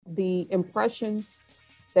the impressions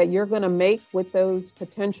that you're going to make with those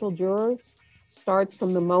potential jurors starts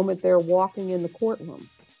from the moment they're walking in the courtroom.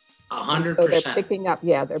 100%. So they're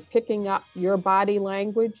picking up your body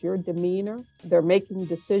language, your demeanor. They're making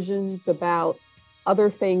decisions about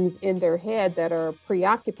other things in their head that are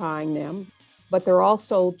preoccupying them, but they're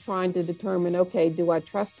also trying to determine, okay, do I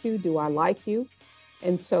trust you? Do I like you?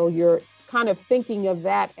 And so you're kind of thinking of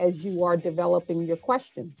that as you are developing your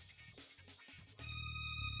questions.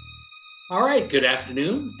 All right, good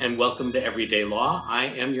afternoon and welcome to Everyday Law. I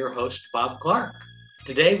am your host, Bob Clark.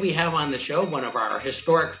 Today we have on the show one of our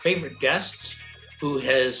historic favorite guests who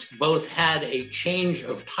has both had a change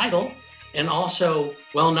of title and also,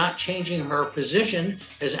 while not changing her position,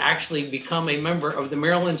 has actually become a member of the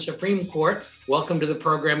Maryland Supreme Court. Welcome to the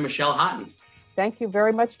program, Michele D.Hotten. Thank you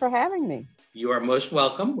very much for having me. You are most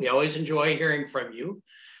welcome. We always enjoy hearing from you.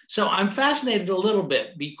 So I'm fascinated a little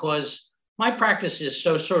bit because my practice is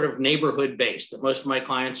so sort of neighborhood based that most of my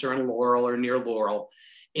clients are in Laurel or near Laurel.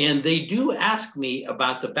 And they do ask me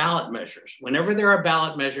about the ballot measures. Whenever there are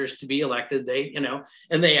ballot measures to be elected,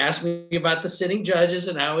 and they ask me about the sitting judges.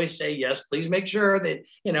 And I always say, yes, please make sure that,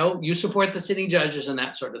 you support the sitting judges and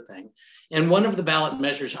that sort of thing. And one of the ballot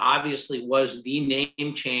measures obviously was the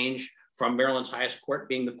name change from Maryland's highest court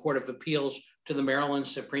being the Court of Appeals to the Maryland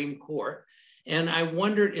Supreme Court. And I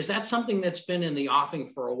wondered, is that something that's been in the offing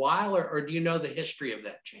for a while, or do you know the history of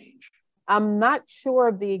that change? I'm not sure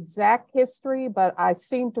of the exact history, but I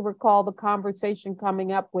seem to recall the conversation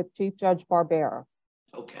coming up with Chief Judge Barbera.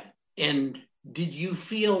 Okay. And did you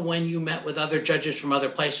feel when you met with other judges from other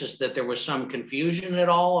places that there was some confusion at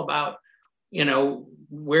all about,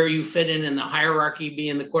 where you fit in the hierarchy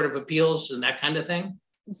being the Court of Appeals and that kind of thing?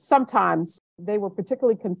 Sometimes they were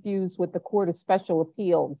particularly confused with the Court of Special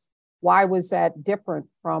Appeals. Why was that different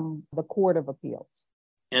from the Court of Appeals?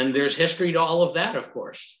 And there's history to all of that, of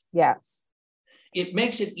course. Yes. It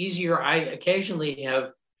makes it easier. I occasionally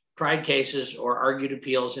have tried cases or argued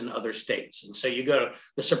appeals in other states. And so you go to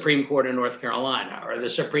the Supreme Court of North Carolina or the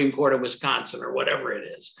Supreme Court of Wisconsin or whatever it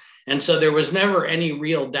is. And so there was never any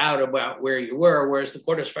real doubt about where you were, whereas the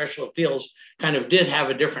Court of Special Appeals kind of did have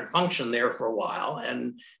a different function there for a while.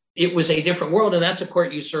 And it was a different world. And that's a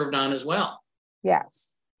court you served on as well.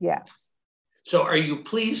 Yes. Yes. So are you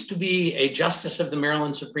pleased to be a justice of the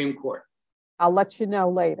Maryland Supreme Court? I'll let you know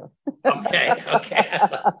later. Okay.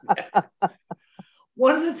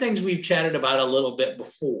 One of the things we've chatted about a little bit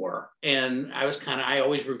before, and I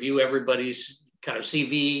always review everybody's kind of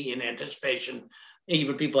CV in anticipation,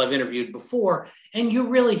 even people I've interviewed before, and you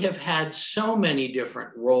really have had so many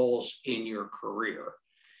different roles in your career.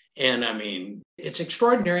 And I mean, it's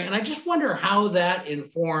extraordinary. And I just wonder how that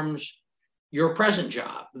informs your present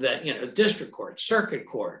job, that, district court, circuit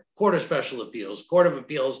court, Court of Special Appeals, Court of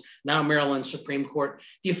Appeals, now Maryland Supreme Court.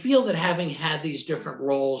 Do you feel that having had these different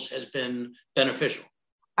roles has been beneficial?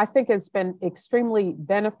 I think it's been extremely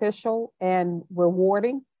beneficial and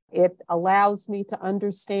rewarding. It allows me to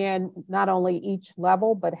understand not only each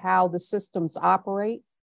level, but how the systems operate,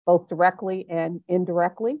 both directly and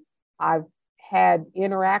indirectly. I've had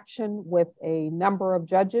interaction with a number of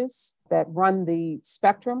judges that run the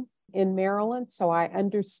spectrum in Maryland, so I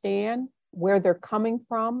understand where they're coming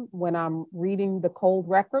from when I'm reading the cold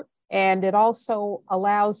record. And it also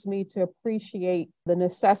allows me to appreciate the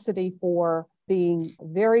necessity for being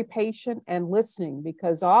very patient and listening,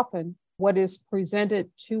 because often what is presented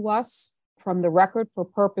to us from the record for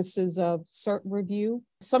purposes of cert review,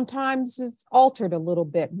 sometimes it's altered a little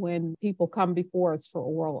bit when people come before us for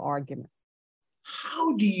oral argument.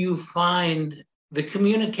 How do you find the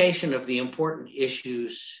communication of the important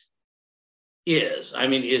issues is? I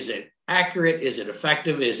mean, is it accurate? Is it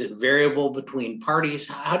effective? Is it variable between parties?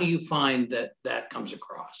 How do you find that comes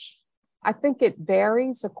across? I think it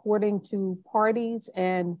varies according to parties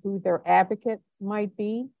and who their advocate might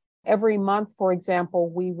be. Every month, for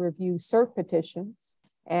example, we review cert petitions,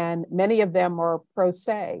 and many of them are pro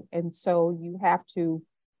se. And so you have to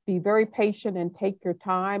be very patient and take your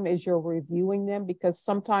time as you're reviewing them, because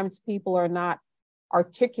sometimes people are not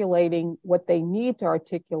articulating what they need to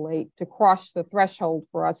articulate to cross the threshold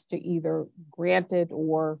for us to either grant it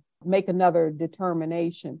or make another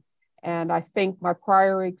determination. And I think my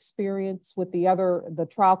prior experience with the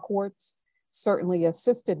trial courts certainly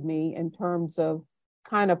assisted me in terms of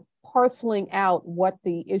kind of parceling out what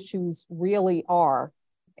the issues really are.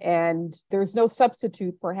 And there's no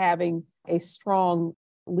substitute for having a strong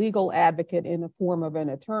legal advocate in the form of an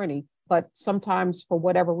attorney. But sometimes, for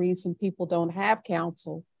whatever reason, people don't have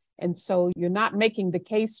counsel. And so you're not making the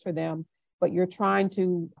case for them, but you're trying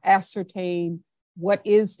to ascertain what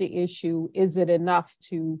is the issue. Is it enough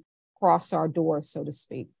to cross our door, so to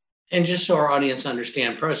speak? And just so our audience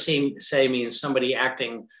understand, pro se means somebody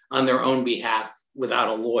acting on their own behalf without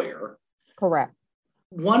a lawyer. Correct.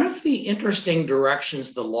 One of the interesting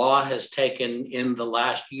directions the law has taken in the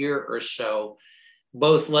last year or so,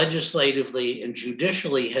 both legislatively and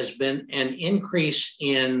judicially, has been an increase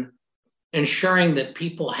in ensuring that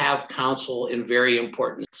people have counsel in very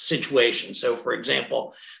important situations. So, for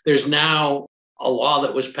example, there's now a law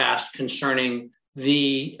that was passed concerning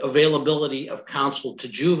the availability of counsel to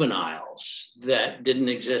juveniles that didn't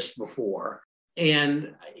exist before.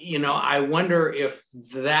 And, I wonder if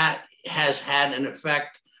that has had an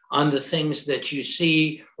effect on the things that you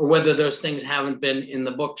see, or whether those things haven't been in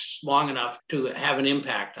the books long enough to have an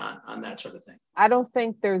impact on that sort of thing. I don't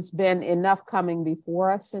think there's been enough coming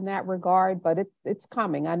before us in that regard, but it's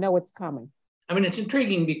coming. I know it's coming. I mean, it's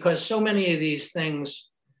intriguing because so many of these things,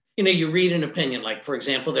 you read an opinion, like, for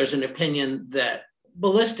example, there's an opinion that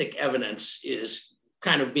ballistic evidence is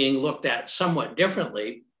kind of being looked at somewhat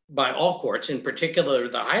differently by all courts, in particular,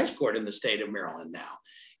 the highest court in the state of Maryland now.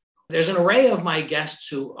 There's an array of my guests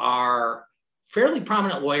who are fairly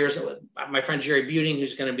prominent lawyers. My friend Jerry Buting,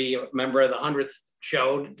 who's going to be a member of the 100th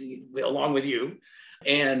show, along with you,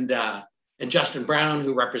 and Justin Brown,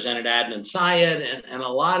 who represented Adnan Syed, and a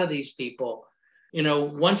lot of these people,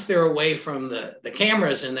 once they're away from the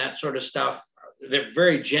cameras and that sort of stuff, they're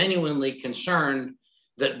very genuinely concerned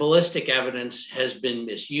that ballistic evidence has been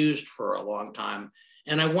misused for a long time.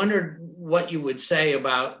 And I wondered what you would say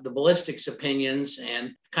about the ballistics opinions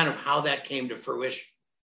and kind of how that came to fruition.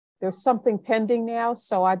 There's something pending now,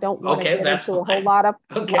 so I don't want to get into a whole lot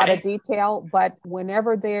of detail, but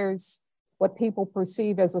whenever there's what people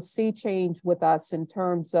perceive as a sea change with us in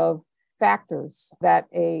terms of factors that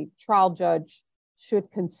a trial judge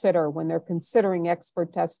should consider when they're considering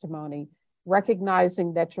expert testimony,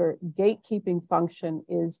 recognizing that your gatekeeping function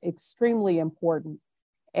is extremely important.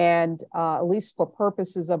 And at least for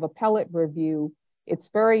purposes of appellate review, it's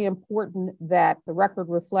very important that the record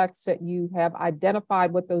reflects that you have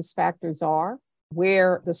identified what those factors are,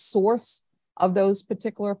 where the source of those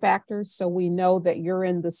particular factors, so we know that you're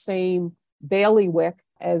in the same bailiwick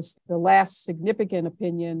as the last significant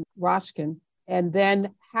opinion, Roshkin, and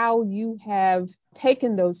then how you have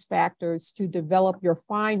taken those factors to develop your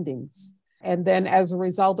findings. And then as a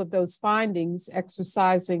result of those findings,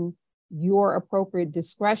 exercising your appropriate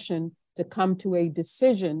discretion to come to a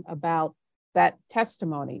decision about that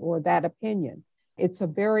testimony or that opinion. It's a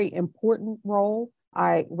very important role.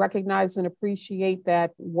 I recognize and appreciate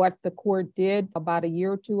that what the court did about a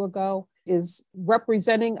year or two ago is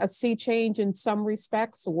representing a sea change in some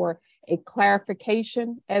respects, or a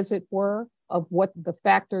clarification, as it were, of what the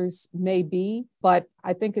factors may be. But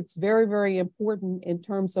I think it's very, very important in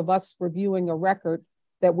terms of us reviewing a record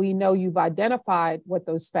that we know you've identified what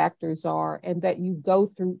those factors are and that you go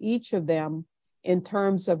through each of them in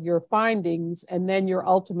terms of your findings and then your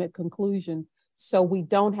ultimate conclusion. So we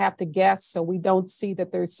don't have to guess, so we don't see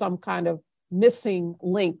that there's some kind of missing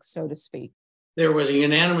link, so to speak. There was a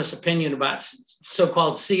unanimous opinion about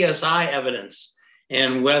so-called CSI evidence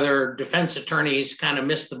and whether defense attorneys kind of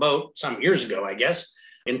missed the boat some years ago, I guess,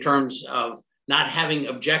 in terms of not having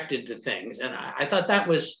objected to things. And I thought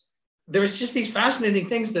there was just these fascinating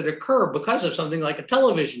things that occur because of something like a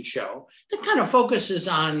television show that kind of focuses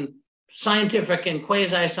on scientific and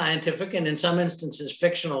quasi-scientific, and in some instances,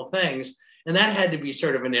 fictional things. And that had to be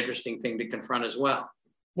sort of an interesting thing to confront as well.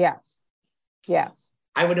 Yes. Yes.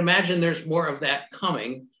 I would imagine there's more of that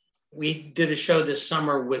coming. We did a show this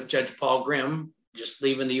summer with Judge Paul Grimm, just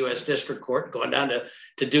leaving the U.S. District Court, going down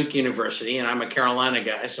to Duke University. And I'm a Carolina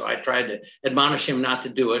guy, so I tried to admonish him not to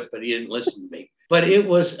do it, but he didn't listen to me. But it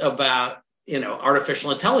was about,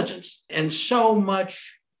 artificial intelligence. And so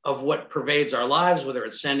much of what pervades our lives, whether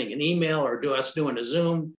it's sending an email or us doing a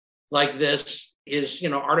Zoom like this, is,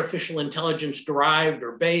 artificial intelligence derived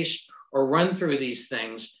or based or run through these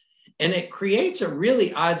things. And it creates a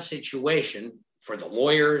really odd situation for the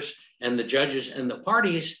lawyers and the judges and the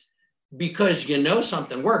parties, because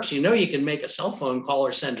something works. You can make a cell phone call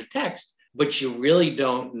or send a text, but you really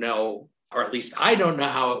don't know, or at least I don't know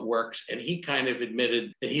how it works. And he kind of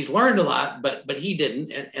admitted that he's learned a lot, but he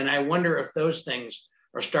didn't. And I wonder if those things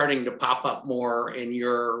are starting to pop up more in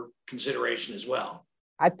your consideration as well.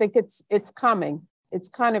 I think it's coming. It's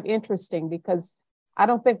kind of interesting because I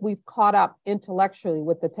don't think we've caught up intellectually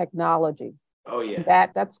with the technology. Oh, yeah.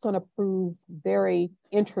 That's going to prove very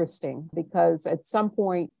interesting, because at some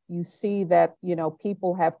point you see that,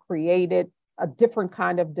 people have created a different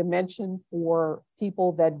kind of dimension for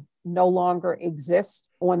people that no longer exist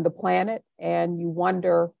on the planet. And you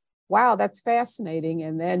wonder, wow, that's fascinating.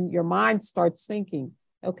 And then your mind starts thinking,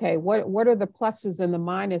 Okay, what are the pluses and the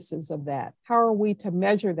minuses of that? How are we to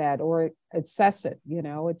measure that or assess it?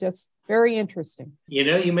 It just very interesting.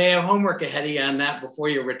 You may have homework ahead of you on that before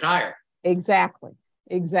you retire. Exactly.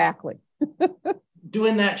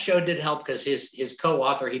 Doing that show did help because his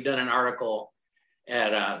co-author, he'd done an article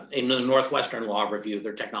in the Northwestern Law Review,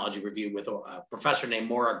 their technology review, with a professor named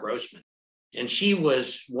Maura Grossman. And she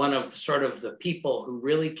was one of sort of the people who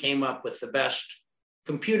really came up with the best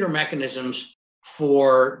computer mechanisms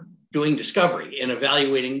for doing discovery and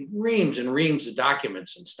evaluating reams and reams of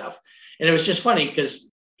documents and stuff. And it was just funny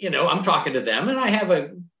because, I'm talking to them and I have a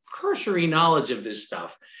cursory knowledge of this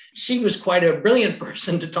stuff. She was quite a brilliant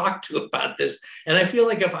person to talk to about this. And I feel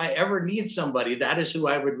like if I ever need somebody, that is who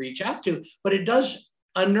I would reach out to. But it does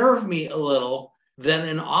unnerve me a little that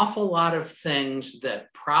an awful lot of things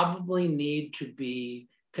that probably need to be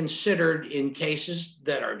considered in cases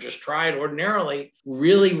that are just tried ordinarily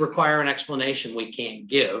really require an explanation we can't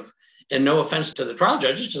give. And no offense to the trial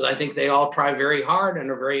judges, because I think they all try very hard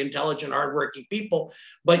and are very intelligent, hardworking people,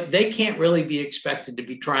 but they can't really be expected to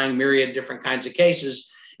be trying myriad different kinds of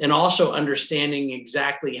cases and also understanding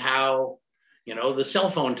exactly how, the cell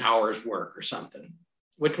phone towers work or something,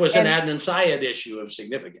 which was an Adnan Syed issue of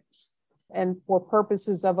significance. And for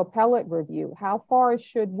purposes of appellate review, how far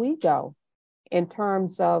should we go in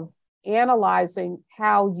terms of analyzing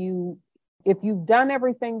if you've done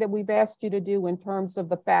everything that we've asked you to do in terms of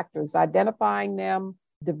the factors, identifying them,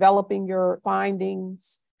 developing your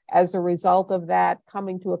findings, as a result of that,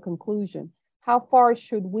 coming to a conclusion, how far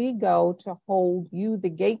should we go to hold you, the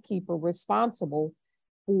gatekeeper, responsible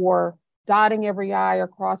for dotting every I or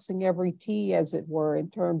crossing every T, as it were, in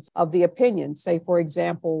terms of the opinion? Say, for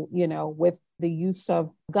example, with the use of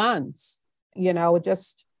guns,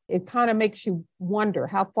 it kind of makes you wonder,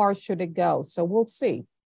 how far should it go? So we'll see.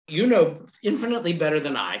 Infinitely better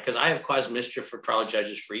than I, because I have caused mischief for trial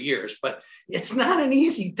judges for years, but it's not an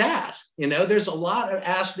easy task. There's a lot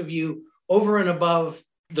asked of you over and above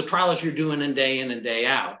the trials you're doing in and day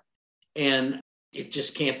out. And it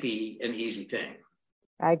just can't be an easy thing.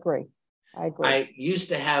 I agree. I used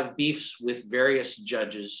to have beefs with various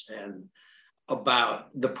judges and about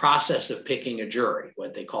the process of picking a jury,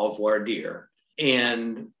 what they call voir dire.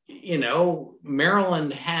 And,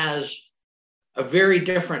 Maryland has a very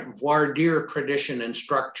different voir dire tradition and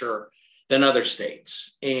structure than other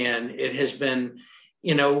states. And it has been,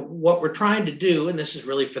 what we're trying to do, and this is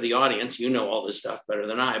really for the audience, all this stuff better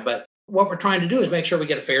than I, but what we're trying to do is make sure we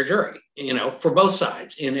get a fair jury, for both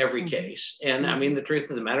sides in every case. And I mean, the truth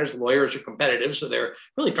of the matter is lawyers are competitive, so they're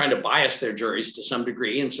really trying to bias their juries to some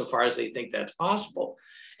degree insofar as they think that's possible.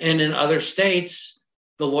 And in other states,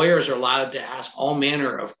 the lawyers are allowed to ask all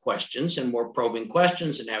manner of questions and more probing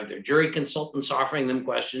questions and have their jury consultants offering them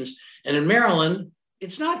questions. And in Maryland,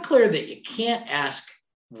 it's not clear that you can't ask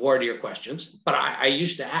voir dire questions, but I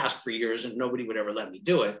used to ask for years and nobody would ever let me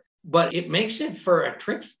do it. But it makes it for a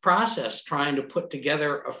tricky process trying to put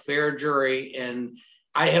together a fair jury. And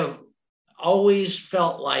I have always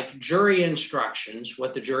felt like jury instructions,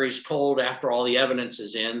 what the jury's told after all the evidence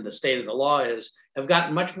is in, the state of the law is, have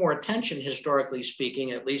gotten much more attention, historically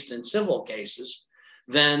speaking, at least in civil cases,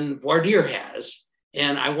 than voir dire has.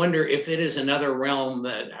 And I wonder if it is another realm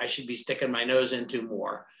that I should be sticking my nose into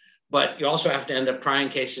more. But you also have to end up trying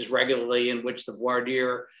cases regularly in which the voir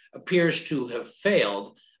dire appears to have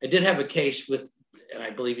failed. I did have a case with, and I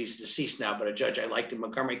believe he's deceased now, but a judge I liked in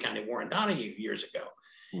Montgomery County, Warren Donahue, years ago.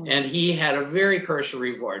 And he had a very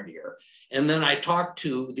cursory voir dire. And then I talked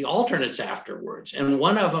to the alternates afterwards. And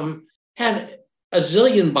one of them had a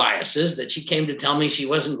zillion biases that she came to tell me she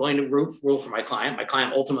wasn't going to rule for my client. My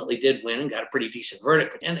client ultimately did win and got a pretty decent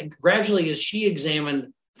verdict. And gradually, as she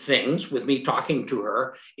examined things with me talking to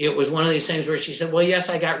her, it was one of these things where she said, well, yes,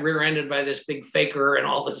 I got rear-ended by this big faker and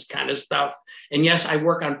all this kind of stuff. And yes, I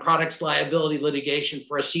work on products liability litigation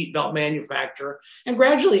for a seatbelt manufacturer. And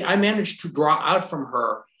gradually, I managed to draw out from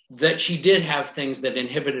her that she did have things that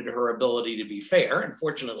inhibited her ability to be fair. And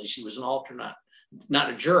fortunately, she was an alternate, not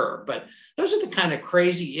a juror. But those are the kind of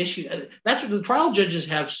crazy issues. That's what the trial judges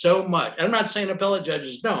have so much. I'm not saying appellate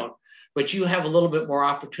judges don't, but you have a little bit more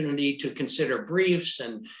opportunity to consider briefs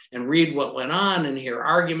and read what went on and hear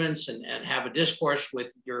arguments and have a discourse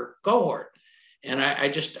with your cohort. And I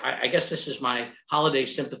guess this is my holiday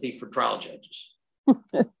sympathy for trial judges.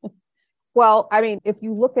 Well, I mean, if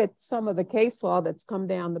you look at some of the case law that's come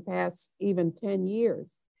down the past even 10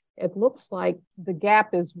 years, it looks like the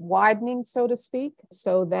gap is widening, so to speak,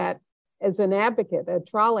 so that as an advocate, a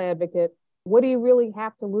trial advocate, what do you really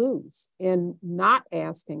have to lose in not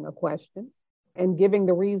asking a question and giving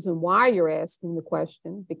the reason why you're asking the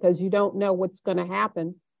question? Because you don't know what's going to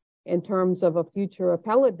happen in terms of a future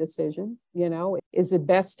appellate decision. Is it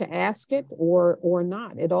best to ask it or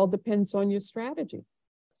not? It all depends on your strategy.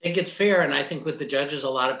 I think it's fair. And I think with the judges, a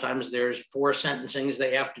lot of times there's 4 sentencings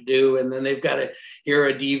they have to do, and then they've got to hear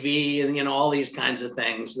a DV and, all these kinds of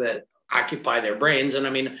things that occupy their brains. And I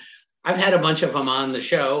mean, I've had a bunch of them on the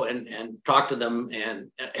show and talked to them and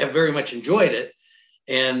have very much enjoyed it.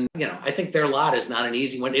 And, I think their lot is not an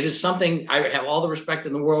easy one. It is something I have all the respect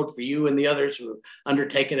in the world for you and the others who have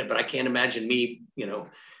undertaken it, but I can't imagine me,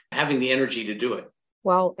 having the energy to do it.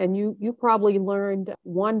 Well, and you probably learned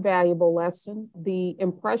one valuable lesson. The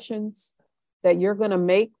impressions that you're going to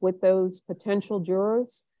make with those potential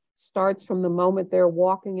jurors starts from the moment they're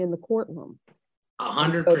walking in the courtroom.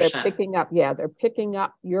 100%. So they're picking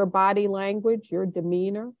up your body language, your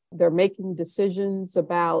demeanor. They're making decisions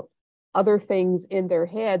about other things in their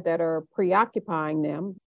head that are preoccupying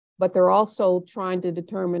them, but they're also trying to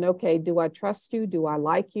determine, okay, do I trust you? Do I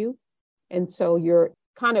like you? And so you're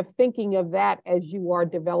kind of thinking of that as you are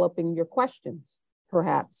developing your questions,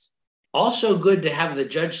 perhaps. Also good to have the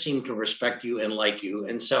judge seem to respect you and like you.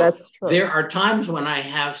 And so that's true. There are times when I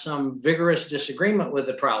have some vigorous disagreement with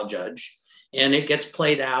a trial judge and it gets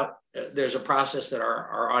played out. There's a process that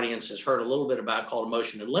our audience has heard a little bit about called a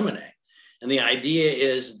motion in limine. And the idea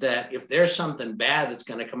is that if there's something bad that's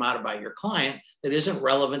going to come out about your client that isn't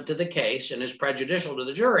relevant to the case and is prejudicial to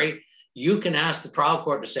the jury, you can ask the trial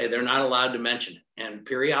court to say they're not allowed to mention it. And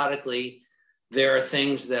periodically, there are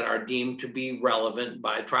things that are deemed to be relevant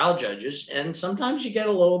by trial judges. And sometimes you get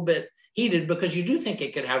a little bit heated because you do think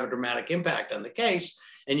it could have a dramatic impact on the case.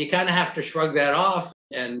 And you kind of have to shrug that off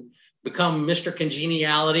and become Mr.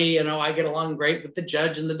 Congeniality. I get along great with the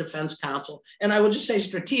judge and the defense counsel. And I will just say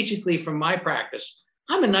strategically from my practice,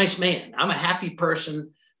 I'm a nice man. I'm a happy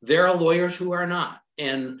person. There are lawyers who are not.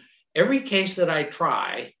 And every case that I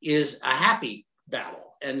try is a happy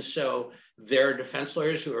battle. And so there are defense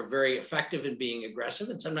lawyers who are very effective in being aggressive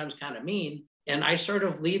and sometimes kind of mean. And I sort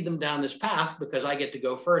of lead them down this path because I get to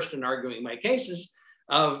go first in arguing my cases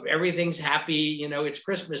of everything's happy, it's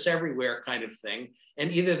Christmas everywhere kind of thing.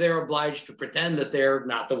 And either they're obliged to pretend that they're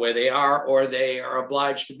not the way they are, or they are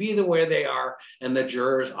obliged to be the way they are. And the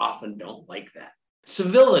jurors often don't like that.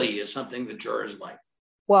 Civility is something the jurors like.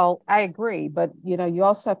 Well, I agree. But, you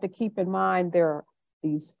also have to keep in mind there are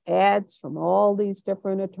these ads from all these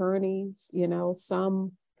different attorneys,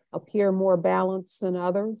 some appear more balanced than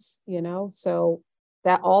others, so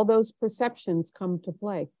that all those perceptions come to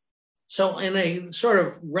play. So in a sort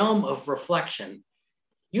of realm of reflection,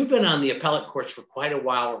 you've been on the appellate courts for quite a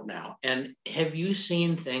while now. And have you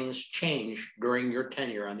seen things change during your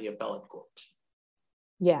tenure on the appellate courts?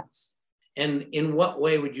 Yes. And in what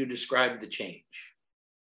way would you describe the change?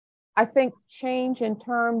 I think change in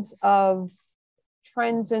terms of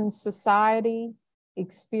trends in society,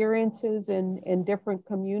 experiences in different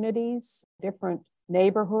communities, different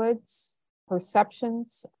neighborhoods,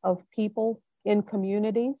 perceptions of people in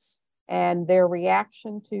communities, and their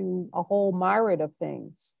reaction to a whole myriad of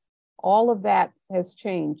things. All of that has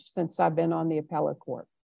changed since I've been on the appellate court.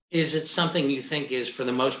 Is it something you think is, for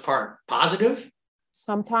the most part, positive?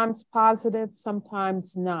 Sometimes positive,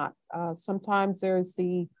 sometimes not. Sometimes there's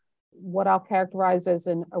what I'll characterize as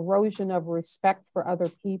an erosion of respect for other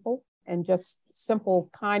people and just simple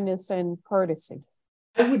kindness and courtesy.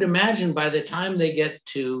 I would imagine by the time they get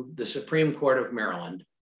to the Supreme Court of Maryland,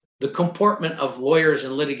 the comportment of lawyers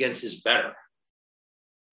and litigants is better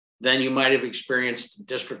than you might have experienced in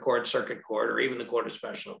district court, circuit court, or even the Court of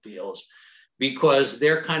Special Appeals, because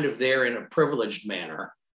they're kind of there in a privileged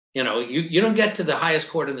manner. You don't get to the highest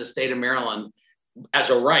court in the state of Maryland as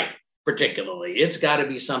a right. Particularly, it's got to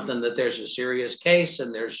be something that there's a serious case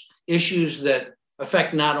and there's issues that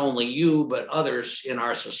affect not only you, but others in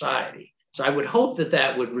our society. So I would hope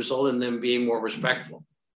that would result in them being more respectful.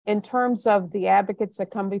 In terms of the advocates that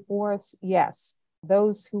come before us, yes.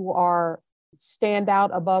 Those who stand out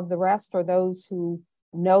above the rest are those who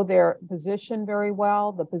know their position very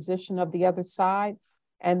well, the position of the other side,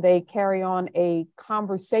 and they carry on a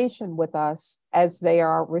conversation with us as they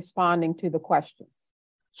are responding to the questions.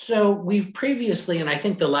 So we've previously, and I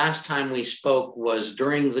think the last time we spoke was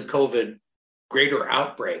during the COVID greater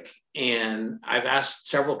outbreak. And I've asked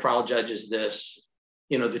several trial judges this,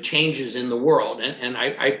 the changes in the world. And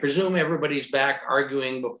I presume everybody's back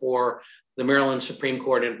arguing before the Maryland Supreme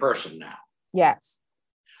Court in person now. Yes.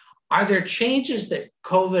 Are there changes that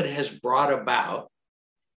COVID has brought about,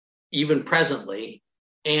 even presently,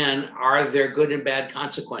 and are there good and bad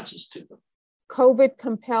consequences to them? COVID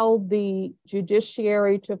compelled the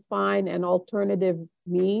judiciary to find an alternative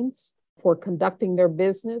means for conducting their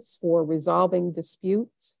business, for resolving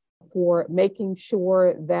disputes. for making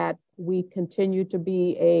sure that we continue to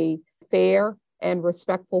be a fair and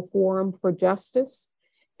respectful forum for justice.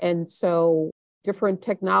 And so different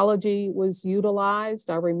technology was utilized.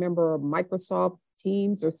 I remember Microsoft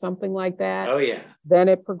Teams or something like that. Oh, yeah. Then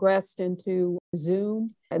it progressed into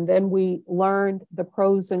Zoom. And then we learned the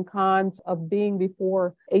pros and cons of being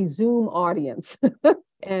before a Zoom audience.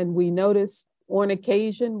 And we noticed on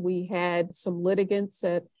occasion we had some litigants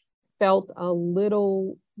that felt a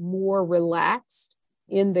little more relaxed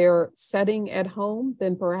in their setting at home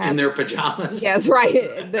than perhaps in their pajamas. Yes,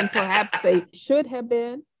 right. Than perhaps they should have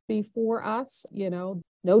been before us,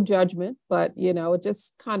 no judgment, but, it's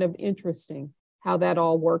just kind of interesting how that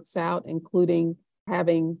all works out, including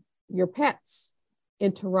having your pets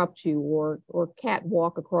interrupt you or cat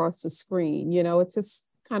walk across the screen. It's just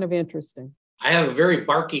kind of interesting. I have a very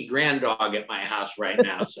barky grand dog at my house right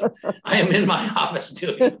now, so I am in my office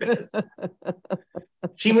doing this.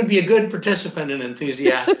 She would be a good participant and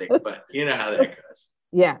enthusiastic, but you know how that goes.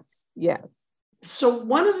 Yes, yes. So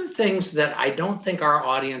one of the things that I don't think our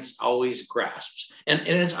audience always grasps, and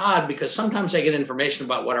it's odd because sometimes I get information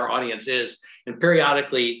about what our audience is, and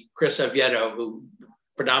periodically Chris Oviedo, who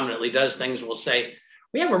predominantly does things, will say,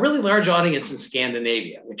 we have a really large audience in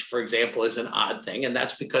Scandinavia, which, for example, is an odd thing. And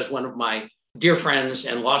that's because one of my dear friends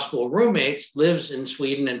and law school roommates lives in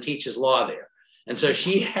Sweden and teaches law there. And so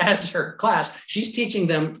she has her class. She's teaching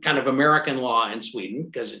them kind of American law in Sweden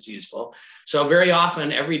because it's useful. So very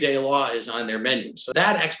often, everyday law is on their menu. So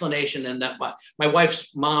that explanation, and that my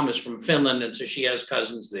wife's mom is from Finland, and so she has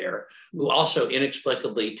cousins there who also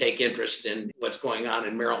inexplicably take interest in what's going on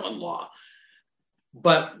in Maryland law.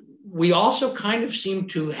 But we also kind of seem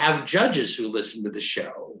to have judges who listen to the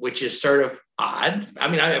show, which is sort of odd. I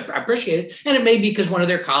mean, I appreciate it. And it may be because one of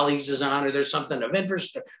their colleagues is on, or there's something of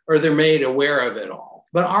interest, or they're made aware of it all.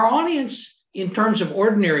 But our audience, in terms of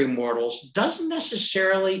ordinary mortals, doesn't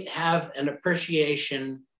necessarily have an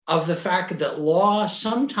appreciation of the fact that law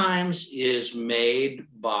sometimes is made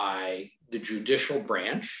by the judicial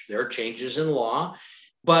branch. There are changes in law,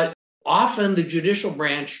 but often the judicial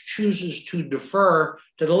branch chooses to defer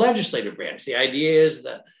to the legislative branch. The idea is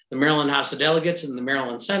that the Maryland House of Delegates and the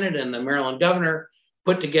Maryland Senate and the Maryland governor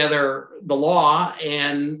put together the law.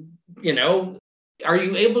 And, are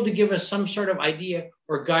you able to give us some sort of idea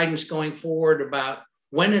or guidance going forward about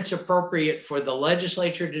when it's appropriate for the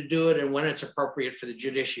legislature to do it and when it's appropriate for the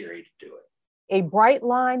judiciary to do it? A bright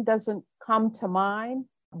line doesn't come to mind,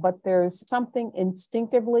 but there's something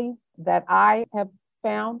instinctively that I have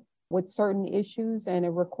found with certain issues, and it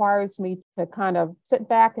requires me to kind of sit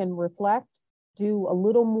back and reflect, do a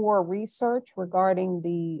little more research regarding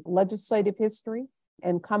the legislative history,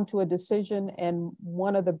 and come to a decision. And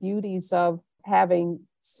one of the beauties of having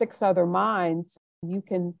 6 other minds, you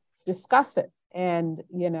can discuss it, and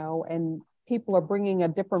people are bringing a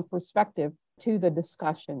different perspective to the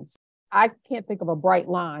discussions. I can't think of a bright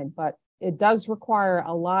line, but it does require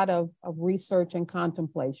a lot of research and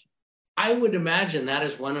contemplation. I would imagine that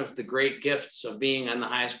is one of the great gifts of being on the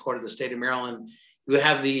highest court of the state of Maryland. You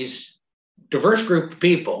have these diverse group of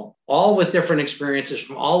people, all with different experiences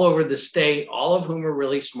from all over the state, all of whom are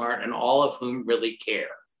really smart and all of whom really care.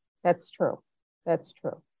 That's true. That's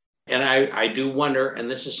true. And I do wonder,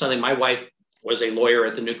 and this is something, my wife was a lawyer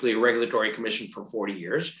at the Nuclear Regulatory Commission for 40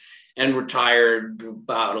 years and retired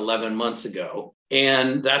about 11 months ago.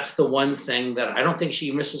 And that's the one thing that I don't think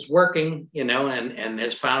she misses working, and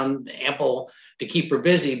has found ample to keep her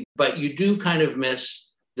busy. But you do kind of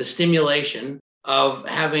miss the stimulation of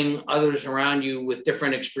having others around you with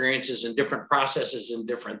different experiences and different processes and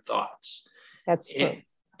different thoughts. That's true.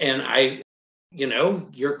 And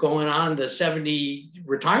you're going on to 70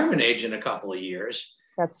 retirement age in a couple of years.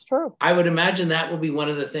 That's true. I would imagine that will be one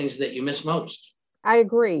of the things that you miss most. I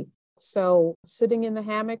agree. So sitting in the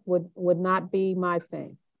hammock would not be my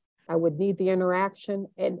thing. I would need the interaction.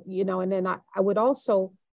 And then I would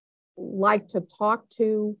also like to talk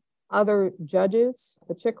to other judges,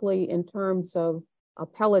 particularly in terms of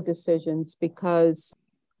appellate decisions, because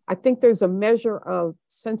I think there's a measure of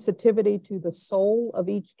sensitivity to the soul of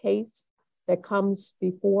each case that comes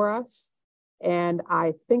before us. And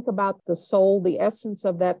I think about the soul, the essence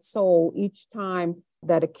of that soul each time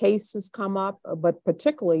that a case has come up, but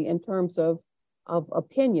particularly in terms of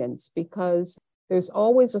opinions, because there's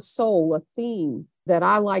always a soul, a theme that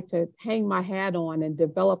I like to hang my hat on and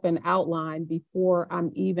develop an outline before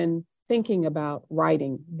I'm even thinking about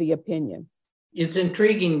writing the opinion. It's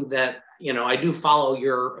intriguing that, I do follow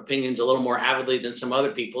your opinions a little more avidly than some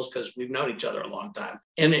other people's because we've known each other a long time.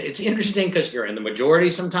 And it's interesting because you're in the majority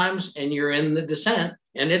sometimes and you're in the dissent.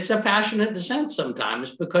 And it's a passionate dissent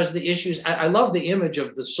sometimes because the issues, I love the image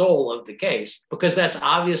of the soul of the case, because that's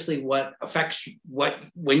obviously what affects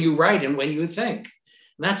when you write and when you think.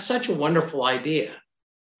 And that's such a wonderful idea.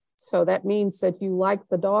 So that means that you like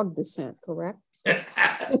the dog dissent, correct?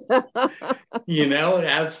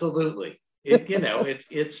 Absolutely.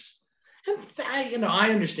 I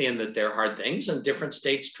understand that there are hard things and different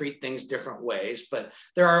states treat things different ways, but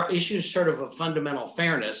there are issues sort of fundamental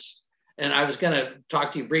fairness. And I was going to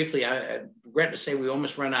talk to you briefly. I regret to say we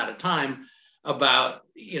almost run out of time about,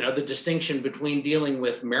 the distinction between dealing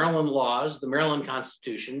with Maryland laws, the Maryland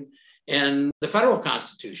Constitution, and the federal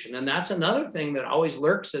Constitution. And that's another thing that always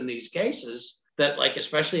lurks in these cases that, like,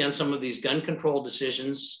 especially on some of these gun control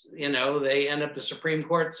decisions, they end up the Supreme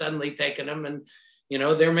Court suddenly taking them. And,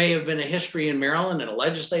 there may have been a history in Maryland and a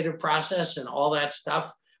legislative process and all that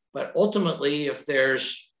stuff. But ultimately, if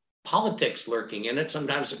there's politics lurking in it,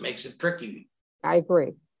 sometimes it makes it tricky. I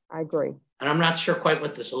agree. And I'm not sure quite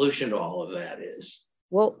what the solution to all of that is.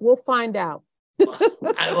 We'll find out.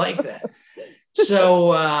 I like that.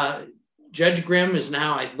 So Judge Grimm is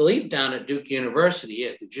now, I believe, down at Duke University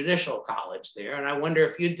at the Judicial College there. And I wonder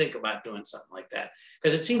if you'd think about doing something like that,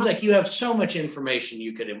 because it seems like you have so much information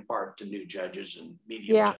you could impart to new judges and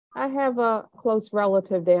medium judges. I have a close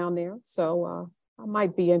relative down there, so I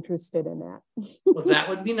might be interested in that. Well, that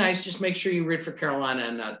would be nice. Just make sure you root for Carolina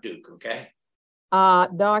and not Duke, okay?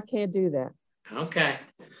 No, I can't do that. Okay.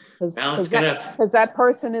 Because that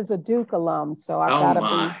person is a Duke alum, so I've got to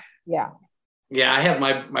be, yeah. Yeah, I have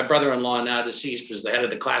my brother-in-law, now deceased, was the head of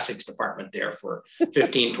the classics department there for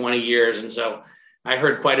 15, 20 years. And so I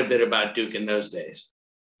heard quite a bit about Duke in those days.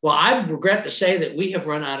 Well, I regret to say that we have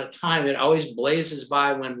run out of time. It always blazes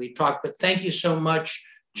by when we talk, but thank you so much,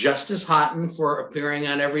 Justice Hotten, for appearing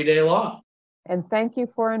on Everyday Law. And thank you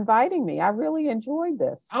for inviting me. I really enjoyed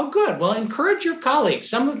this. Oh, good. Well, encourage your colleagues.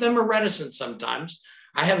 Some of them are reticent sometimes.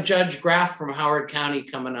 I have Judge Graff from Howard County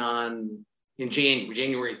coming on in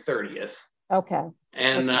January 30th. Okay.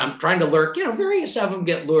 And I'm trying to lurk, various of them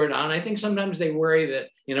get lured on. I think sometimes they worry that,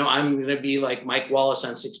 I'm going to be like Mike Wallace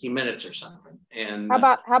on 60 Minutes or something. And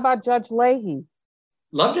how about Judge Leahy?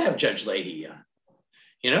 Love to have Judge Leahy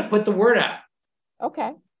on. Put the word out.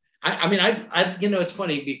 Okay. I it's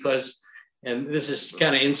funny because, and this is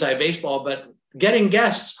kind of inside baseball, but getting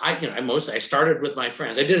guests, I started with my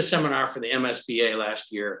friends. I did a seminar for the MSBA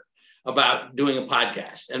last year about doing a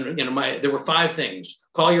podcast. And, there were 5 things: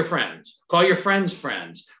 call your friends, call your friends'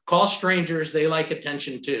 friends, call strangers they like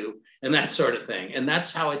attention to, and that sort of thing. And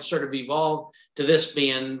that's how it sort of evolved to this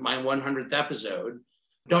being my 100th episode.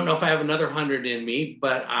 Don't know if I have another 100 in me,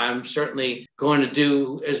 but I'm certainly going to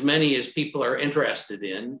do as many as people are interested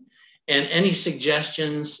in. And any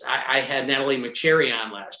suggestions, I had Natalie McSherry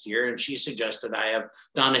on last year, and she suggested I have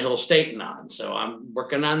Donna Hill Staten on. So I'm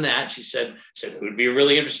working on that. She said, who would be a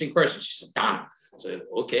really interesting person? She said, Donna. I said,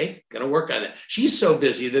 okay, going to work on that. She's so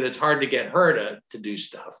busy that it's hard to get her to do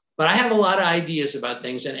stuff. But I have a lot of ideas about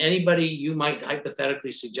things, and anybody you might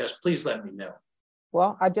hypothetically suggest, please let me know.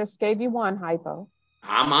 Well, I just gave you one hypo.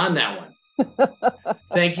 I'm on that one.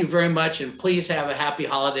 Thank you very much. And please have a happy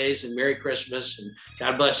holidays and Merry Christmas. And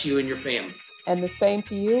God bless you and your family. And the same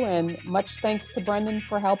to you. And much thanks to Brendan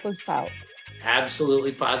for helping us out.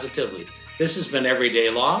 Absolutely, positively. This has been Everyday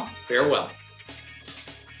Law. Farewell.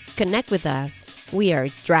 Connect with us. We are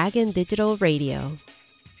Dragon Digital Radio.